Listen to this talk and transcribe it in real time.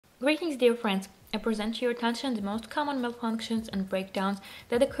Greetings dear friends, I present to your attention the most common malfunctions and breakdowns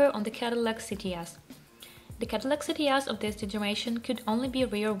that occur on the Cadillac CTS. The Cadillac CTS of this generation could only be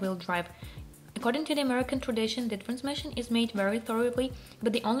rear-wheel drive. According to the American tradition, the transmission is made very thoroughly,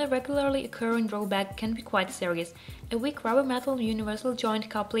 but the only regularly occurring drawback can be quite serious. A weak rubber metal universal joint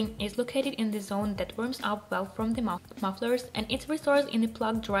coupling is located in the zone that warms up well from the mufflers, and its resource in the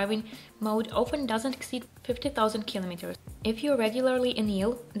plug driving mode often doesn't exceed 50,000 kilometers. If you regularly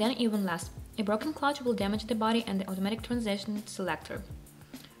anneal, then even less. A broken clutch will damage the body and the automatic transmission selector.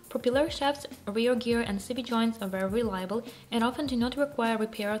 Propeller shafts, rear gear and CV joints are very reliable and often do not require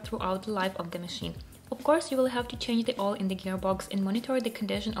repair throughout the life of the machine. Of course, you will have to change the oil in the gearbox and monitor the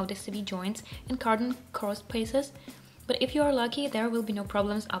condition of the CV joints and carbon cross spaces, but if you are lucky, there will be no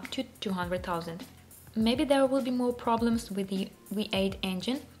problems up to 200,000. Maybe there will be more problems with the V8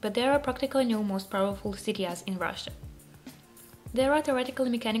 engine, but there are practically no most powerful CTS in Russia. There are theoretically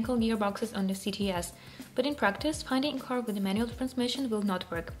mechanical gearboxes on the CTS, but in practice, finding a car with a manual transmission will not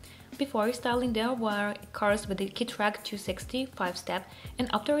work. Before restyling, there were cars with the Cadillac 260 5-step, and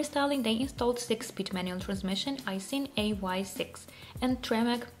after restyling, they installed 6-speed manual transmission ISIN AY6 and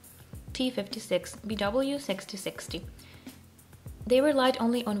Tremec T56 BW6060. They relied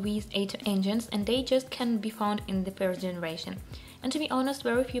only on V8 engines, and they just can't be found in the first generation. And to be honest,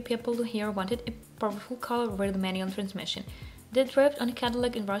 very few people here wanted a powerful car with a manual transmission. The drift on a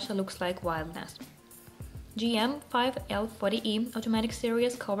Cadillac in Russia looks like wildness. GM 5L40E automatic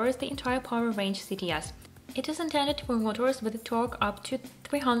series covers the entire power range CTS. It is intended for motors with a torque up to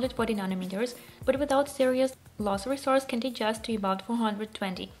 340 nanometers, but without serious loss resource can digest to about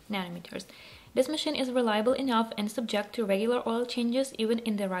 420 nanometers. This machine is reliable enough and subject to regular oil changes even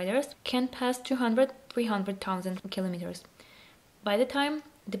in the riders can pass 200–300,000 kilometers. By the time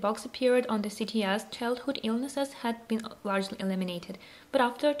the box appeared on the CTS, childhood illnesses had been largely eliminated, but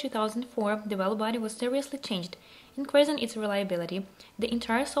after 2004 the valve body was seriously changed, increasing its reliability. The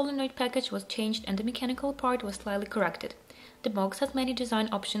entire solenoid package was changed and the mechanical part was slightly corrected. The box has many design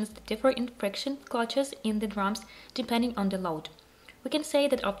options that differ in friction clutches in the drums depending on the load. We can say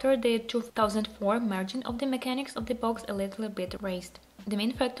that after the 2004 margin of the mechanics of the box a little bit raised. The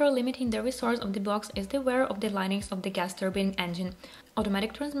main factor limiting the resource of the box is the wear of the linings of the gas turbine engine.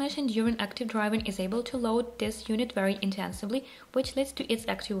 Automatic transmission during active driving is able to load this unit very intensively, which leads to its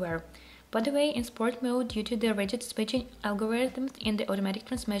active wear. By the way, in sport mode, due to the rigid switching algorithms in the automatic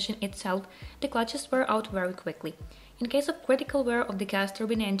transmission itself, the clutches wear out very quickly. In case of critical wear of the gas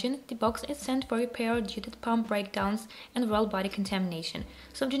turbine engine, the box is sent for repair due to pump breakdowns and valve body contamination,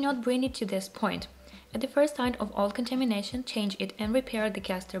 so do not bring it to this point. At the first sign of oil contamination, change it and repair the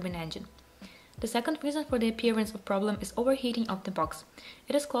gas turbine engine. The second reason for the appearance of problem is overheating of the box.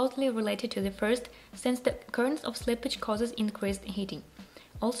 It is closely related to the first, since the occurrence of slippage causes increased heating.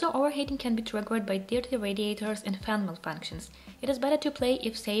 Also, overheating can be triggered by dirty radiators and fan malfunctions. It is better to play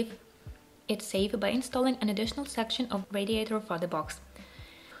it safe by installing an additional section of radiator for the box.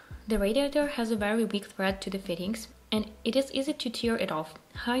 The radiator has a very weak thread to the fittings, and it is easy to tear it off.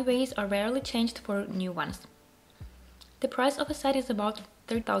 Highways are rarely changed for new ones. The price of a set is about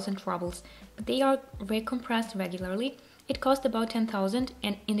 3,000 rubles, but they are recompressed regularly. It costs about 10,000,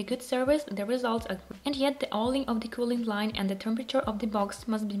 and in a good service the results are good. And yet the oiling of the cooling line and the temperature of the box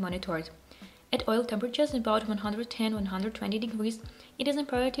must be monitored. At oil temperatures about 110–120 degrees, it is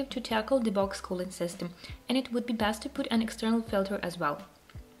imperative to tackle the box cooling system, and it would be best to put an external filter as well.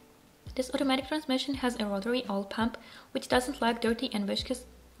 This automatic transmission has a rotary oil pump, which doesn't like dirty and viscous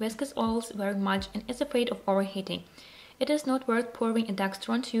oils very much and is afraid of overheating. It is not worth pouring a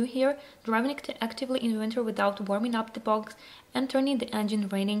Dextron 2 here, driving it actively in winter without warming up the box and turning the engine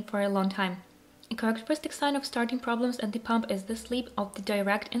raining for a long time. A characteristic sign of starting problems at the pump is the slip of the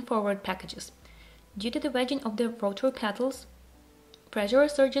direct and forward packages. Due to the wedging of the rotor pedals, pressure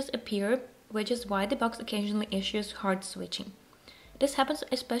surges appear, which is why the box occasionally issues hard switching. This happens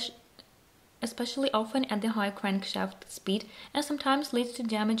especially often at the high crankshaft speed and sometimes leads to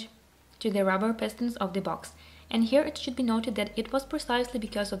damage to the rubber pistons of the box. And here it should be noted that it was precisely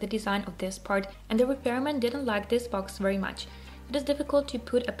because of the design of this part and the repairman didn't like this box very much. It is difficult to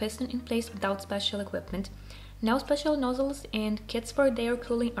put a piston in place without special equipment. Now special nozzles and kits for their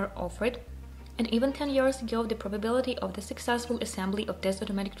cooling are offered, and even 10 years ago the probability of the successful assembly of this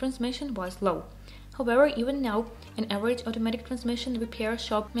automatic transmission was low. However, even now, an average automatic transmission repair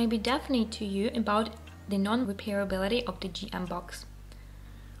shop may be definite to you about the non-repairability of the GM box.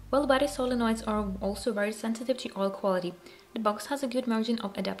 Well, body solenoids are also very sensitive to oil quality. The box has a good margin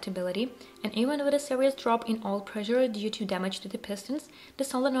of adaptability, and even with a serious drop in oil pressure due to damage to the pistons, the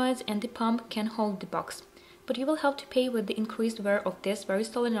solenoids and the pump can hold the box. but you will have to pay with the increased wear of these very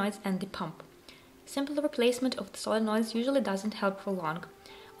solenoids and the pump. Simple replacement of the solenoids usually doesn't help for long.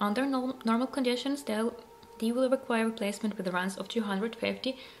 Under normal conditions, they will require replacement with runs of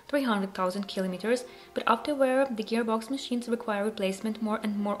 250–300,000 kilometers, but after wear, the gearbox machines require replacement more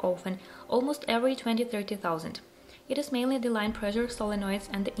and more often, almost every 20–30,000. It is mainly the line pressure solenoids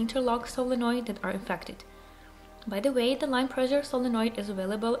and the interlock solenoid that are affected. By the way, the line pressure solenoid is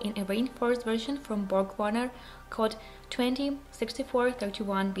available in a reinforced version from BorgWarner code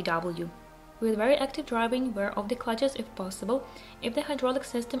 206431BW. With very active driving, wear of the clutches if possible, if the hydraulic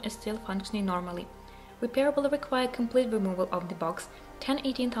system is still functioning normally. Repair will require complete removal of the box,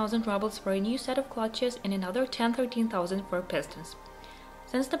 10–18,000 rubles for a new set of clutches and another 10–13,000 for pistons.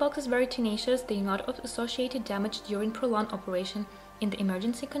 Since the box is very tenacious, the amount of associated damage during prolonged operation in the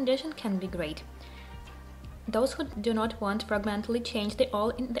emergency condition can be great. Those who do not want fragmentally change the oil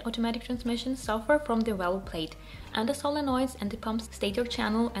in the automatic transmission suffer from the valve plate, and the solenoids and the pump's stator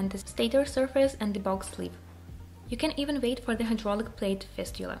channel and the stator surface and the box sleeve. You can even wait for the hydraulic plate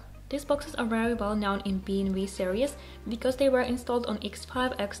fistula. These boxes are very well known in B&V series because they were installed on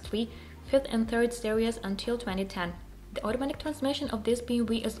X5, X3, 5th and 3rd series until 2010. The automatic transmission of this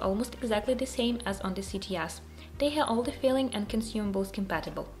B&V is almost exactly the same as on the CTS. They have all the filling and consumables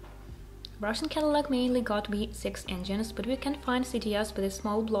compatible. Russian Cadillac mainly got V6 engines, but we can find CTS with a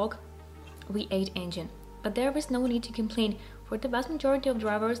small block V8 engine. But there is no need to complain. For the vast majority of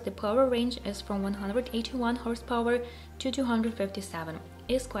drivers, the power range is from 181 horsepower to 257.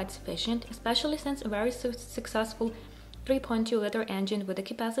 It is quite sufficient, especially since a very successful 3.2-liter engine with a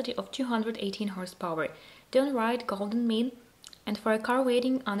capacity of 218 horsepower, downright golden mean, and for a car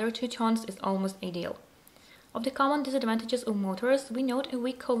weighing under 2 tons is almost ideal. Of the common disadvantages of motors, we note a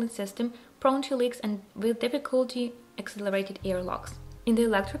weak cooling system, prone to leaks and with difficulty accelerated air locks. In the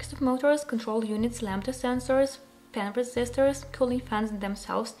electrics of motors, control units, lambda sensors, fan resistors, cooling fans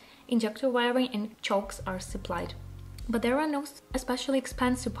themselves, injector wiring and chokes are supplied. But there are no especially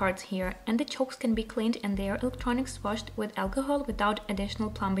expensive parts here, and the chokes can be cleaned and their electronics washed with alcohol without additional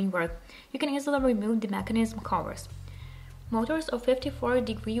plumbing work. You can easily remove the mechanism covers. Motors of 54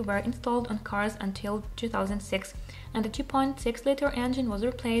 degree were installed on cars until 2006, and the 2.6-liter engine was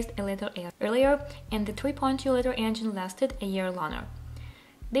replaced a little earlier, and the 3.2-liter engine lasted a year longer.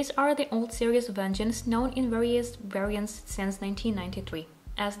 These are the old series of engines known in various variants since 1993.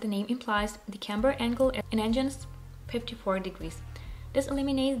 As the name implies, the camber angle in engines 54 degrees. This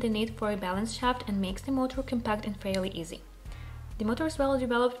eliminates the need for a balance shaft and makes the motor compact and fairly easy. The motor is well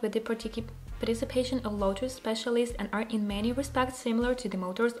developed with the participation of Lotus specialists and are in many respects similar to the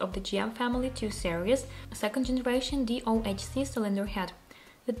motors of the GM Family 2 series, second generation DOHC cylinder head.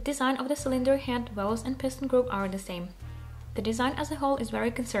 The design of the cylinder head, valves and piston group are the same. The design as a whole is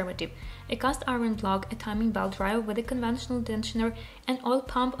very conservative. A cast iron block, a timing belt drive with a conventional tensioner, an oil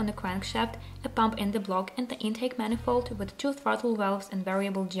pump on the crankshaft, a pump in the block and the intake manifold with 2 throttle valves and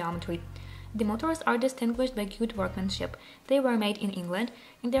variable geometry. The motors are distinguished by good workmanship. They were made in England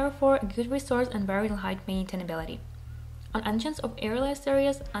and therefore a good resource and very high maintainability. On engines of earlier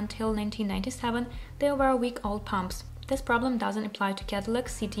series until 1997, there were weak oil pumps. This problem doesn't apply to Cadillac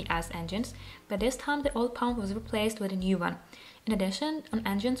CTS engines, but this time the oil pump was replaced with a new one. In addition, on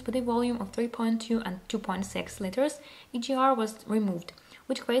engines with a volume of 3.2 and 2.6 liters, EGR was removed,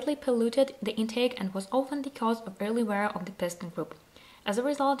 which greatly polluted the intake and was often the cause of early wear of the piston group. As a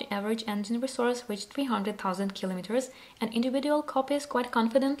result, the average engine resource reached 300,000 kilometers, and individual copies quite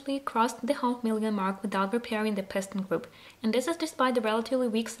confidently crossed the 500,000 mark without repairing the piston group, and this is despite the relatively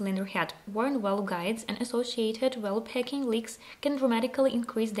weak cylinder head. Worn valve guides and associated valve packing leaks can dramatically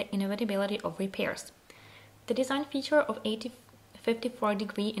increase the inevitability of repairs. The design feature of 54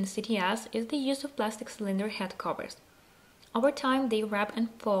 degree in CTS is the use of plastic cylinder head covers. Over time, they wrap and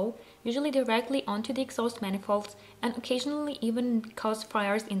flow, usually directly onto the exhaust manifolds, and occasionally even cause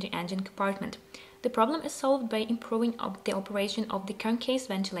fires in the engine compartment. The problem is solved by improving the operation of the crankcase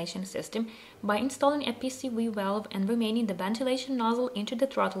ventilation system by installing a PCV valve and remaining the ventilation nozzle into the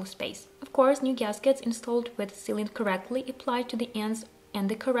throttle space. Of course, new gaskets installed with sealant correctly applied to the ends and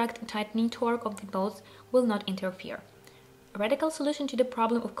the correct tightening torque of the bolts will not interfere. A radical solution to the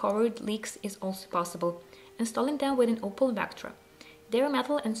problem of covered leaks is also possible, installing them with an Opel Vectra. They are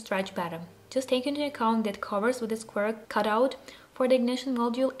metal and stretch better. Just take into account that covers with a square cutout for the ignition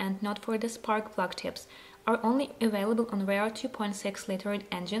module and not for the spark plug tips are only available on rare 2.6-liter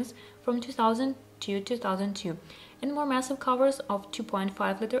engines from 2000 to 2002, and more massive covers of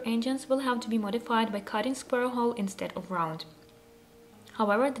 2.5-liter engines will have to be modified by cutting square hole instead of round.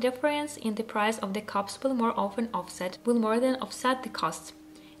 However, the difference in the price of the cups will more than offset the costs.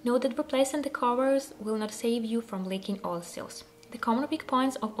 Note that replacing the covers will not save you from leaking oil seals. The common weak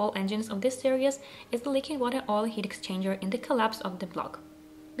points of all engines of this series is the leaking water oil heat exchanger in the collapse of the block.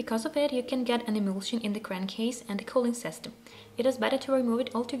 Because of it, you can get an emulsion in the crankcase and the cooling system. It is better to remove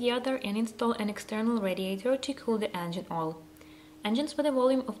it altogether and install an external radiator to cool the engine oil. Engines with a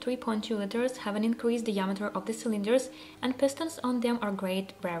volume of 3.2 liters have an increased diameter of the cylinders, and pistons on them are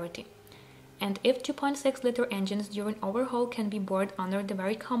great rarity. And if 2.6-liter engines during overhaul can be bored under the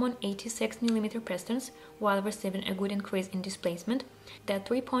very common 86mm pistons while receiving a good increase in displacement, the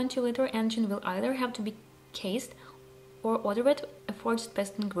 3.2-liter engine will either have to be cased or order it a forged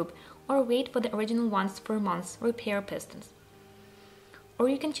piston group, or wait for the original ones for months, repair pistons. Or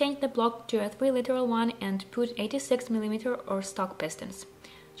you can change the block to a 3-literal one and put 86mm or stock pistons.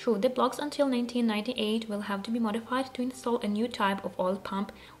 True, the blocks until 1998 will have to be modified to install a new type of oil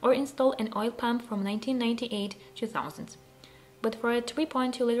pump or install an oil pump from 1998-2000. But for a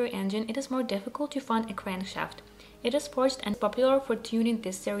 3.2-liter engine, it is more difficult to find a crankshaft. It is forged and popular for tuning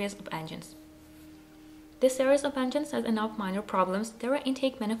this series of engines. This series of engines has enough minor problems. There are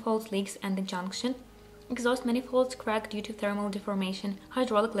intake manifolds leaks and the junction. Exhaust manifolds crack due to thermal deformation.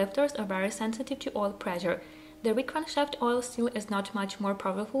 Hydraulic lifters are very sensitive to oil pressure. The rear crankshaft oil seal is not much more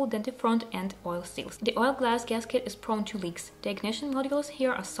powerful than the front end oil seals. The oil glass gasket is prone to leaks. The ignition modules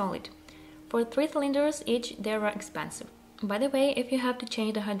here are solid. For 3 cylinders each, they are expensive. By the way, if you have to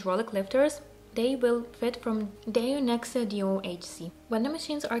change the hydraulic lifters, they will fit from Deo Nexa DOHC. When the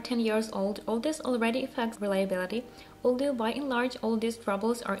machines are 10 years old, all this already affects reliability, although by and large all these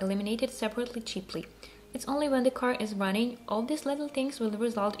troubles are eliminated separately cheaply. It's only when the car is running, all these little things will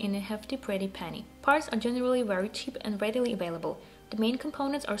result in a hefty pretty penny. Parts are generally very cheap and readily available. The main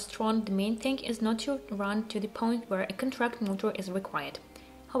components are strong. The main thing is not to run to the point where a contract motor is required.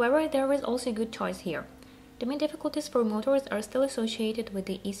 However, there is also a good choice here. The main difficulties for motors are still associated with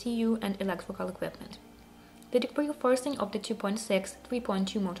the ECU and electrical equipment. The degree of forcing of the 2.6,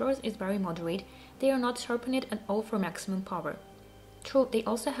 3.2 motors is very moderate. They are not sharpened at all for maximum power. True, they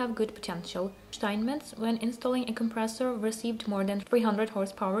also have good potential. Steinmetz, when installing a compressor, received more than 300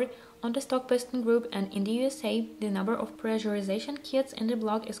 horsepower on the stock piston group, and in the USA, the number of pressurization kits in the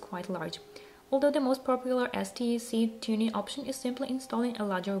block is quite large, although the most popular STEC tuning option is simply installing a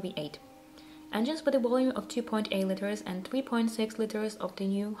larger V8. Engines with a volume of 2.8 liters and 3.6 liters of the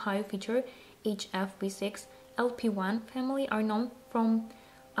new high-feature HF-V6 LP1 family are known from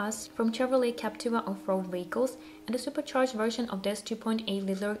Chevrolet Captiva off-road vehicles, and the supercharged version of this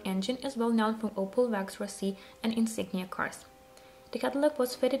 2.8-liter engine is well known from Opel Vectra C and Insignia cars. The Cadillac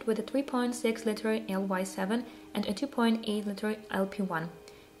was fitted with a 3.6-liter LY7 and a 2.8-liter LP1.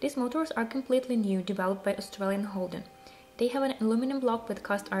 These motors are completely new, developed by Australian Holden. They have an aluminum block with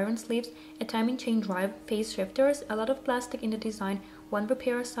cast iron sleeves, a timing chain drive, phase shifters, a lot of plastic in the design, one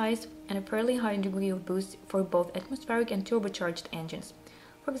repair size, and a fairly high degree of boost for both atmospheric and turbocharged engines.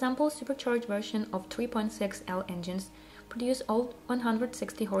 For example, supercharged version of 3.6L engines produce all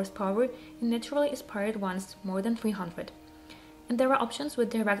 160 horsepower and naturally aspirated ones more than 300. And there are options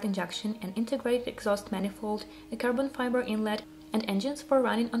with direct injection, an integrated exhaust manifold, a carbon fiber inlet, and engines for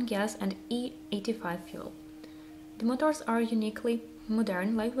running on gas and E85 fuel. The motors are uniquely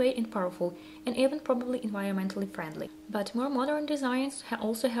modern, lightweight and powerful, and even probably environmentally friendly. But more modern designs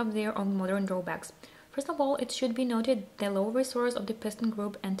also have their own modern drawbacks. First of all, it should be noted the low resource of the piston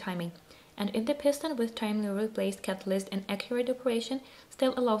group and timing. And if the piston with timely replaced catalyst and accurate operation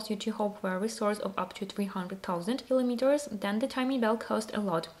still allows you to hope for a resource of up to 300,000 kilometers, then the timing belt costs a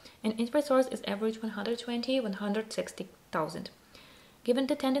lot, and its resource is average 120-160,000. Given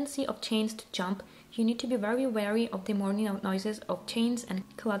the tendency of chains to jump, you need to be very wary of the morning noises of chains and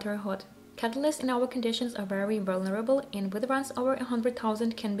clutter hot. Catalysts in our conditions are very vulnerable, and with runs over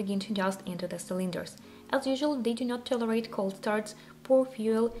 100,000 can begin to dust into the cylinders. As usual, they do not tolerate cold starts, poor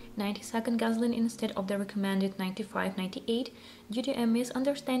fuel, 90-second gasoline instead of the recommended 95-98 due to a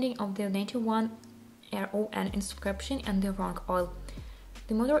misunderstanding of the 91 RON inscription and the wrong oil.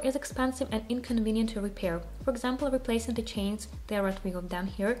 The motor is expensive and inconvenient to repair. For example, replacing the chains, there are 3 of them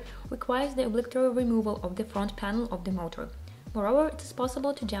here, requires the obligatory removal of the front panel of the motor. Moreover, it is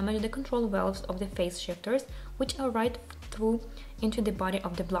possible to damage the control valves of the phase shifters, which are right through into the body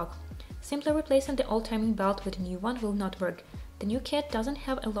of the block. Simply replacing the old timing belt with a new one will not work. The new kit doesn't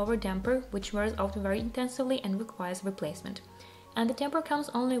have a lower damper, which wears out very intensively and requires replacement. And the damper comes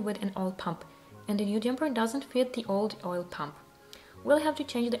only with an oil pump, and the new damper doesn't fit the old oil pump. We'll have to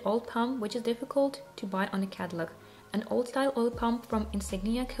change the old pump, which is difficult to buy on a Cadillac. An old-style oil pump from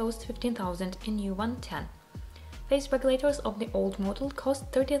Insignia costs $15,000, a new one $10,000. Phase regulators of the old model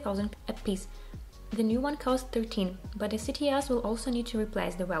cost $30,000 a piece. The new one costs 13, but the CTS will also need to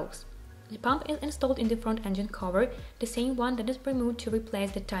replace the valves. The pump is installed in the front engine cover, the same one that is removed to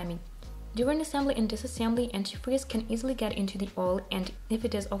replace the timing. During assembly and disassembly, antifreeze can easily get into the oil, and if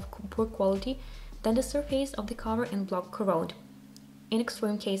it is of poor quality, then the surface of the cover and block corrode. In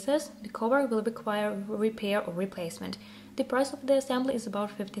extreme cases, the cover will require repair or replacement. The price of the assembly is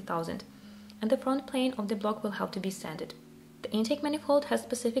about $50,000, and the front plane of the block will have to be sanded. The intake manifold has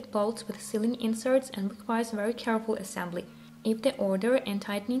specific bolts with sealing inserts and requires very careful assembly. If the order and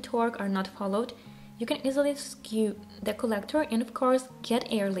tightening torque are not followed, you can easily skew the collector and of course get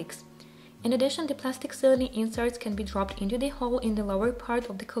air leaks. In addition, the plastic sealing inserts can be dropped into the hole in the lower part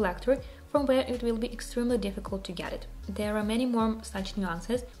of the collector, from where it will be extremely difficult to get it. There are many more such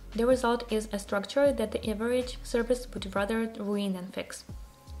nuances. The result is a structure that the average service would rather ruin than fix.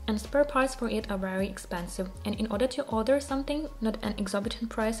 And spare parts for it are very expensive, and in order to order something not an exorbitant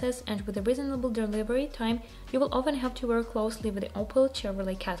prices and with a reasonable delivery time, you will often have to work closely with the Opel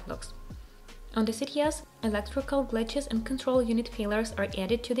Chevrolet catalogs. On the CTS, electrical glitches and control unit failures are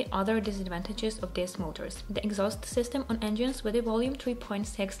added to the other disadvantages of these motors. The exhaust system on engines with a volume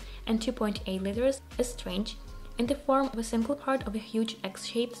 3.6 and 2.8 liters is strange, in the form of a single part of a huge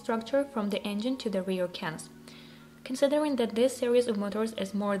X-shaped structure from the engine to the rear cans. Considering that this series of motors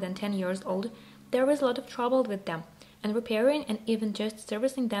is more than 10 years old, there is a lot of trouble with them, and repairing and even just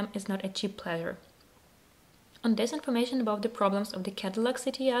servicing them is not a cheap pleasure. On this, information about the problems of the Cadillac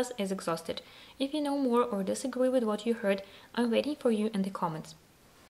CTS is exhausted. If you know more or disagree with what you heard, I'm waiting for you in the comments.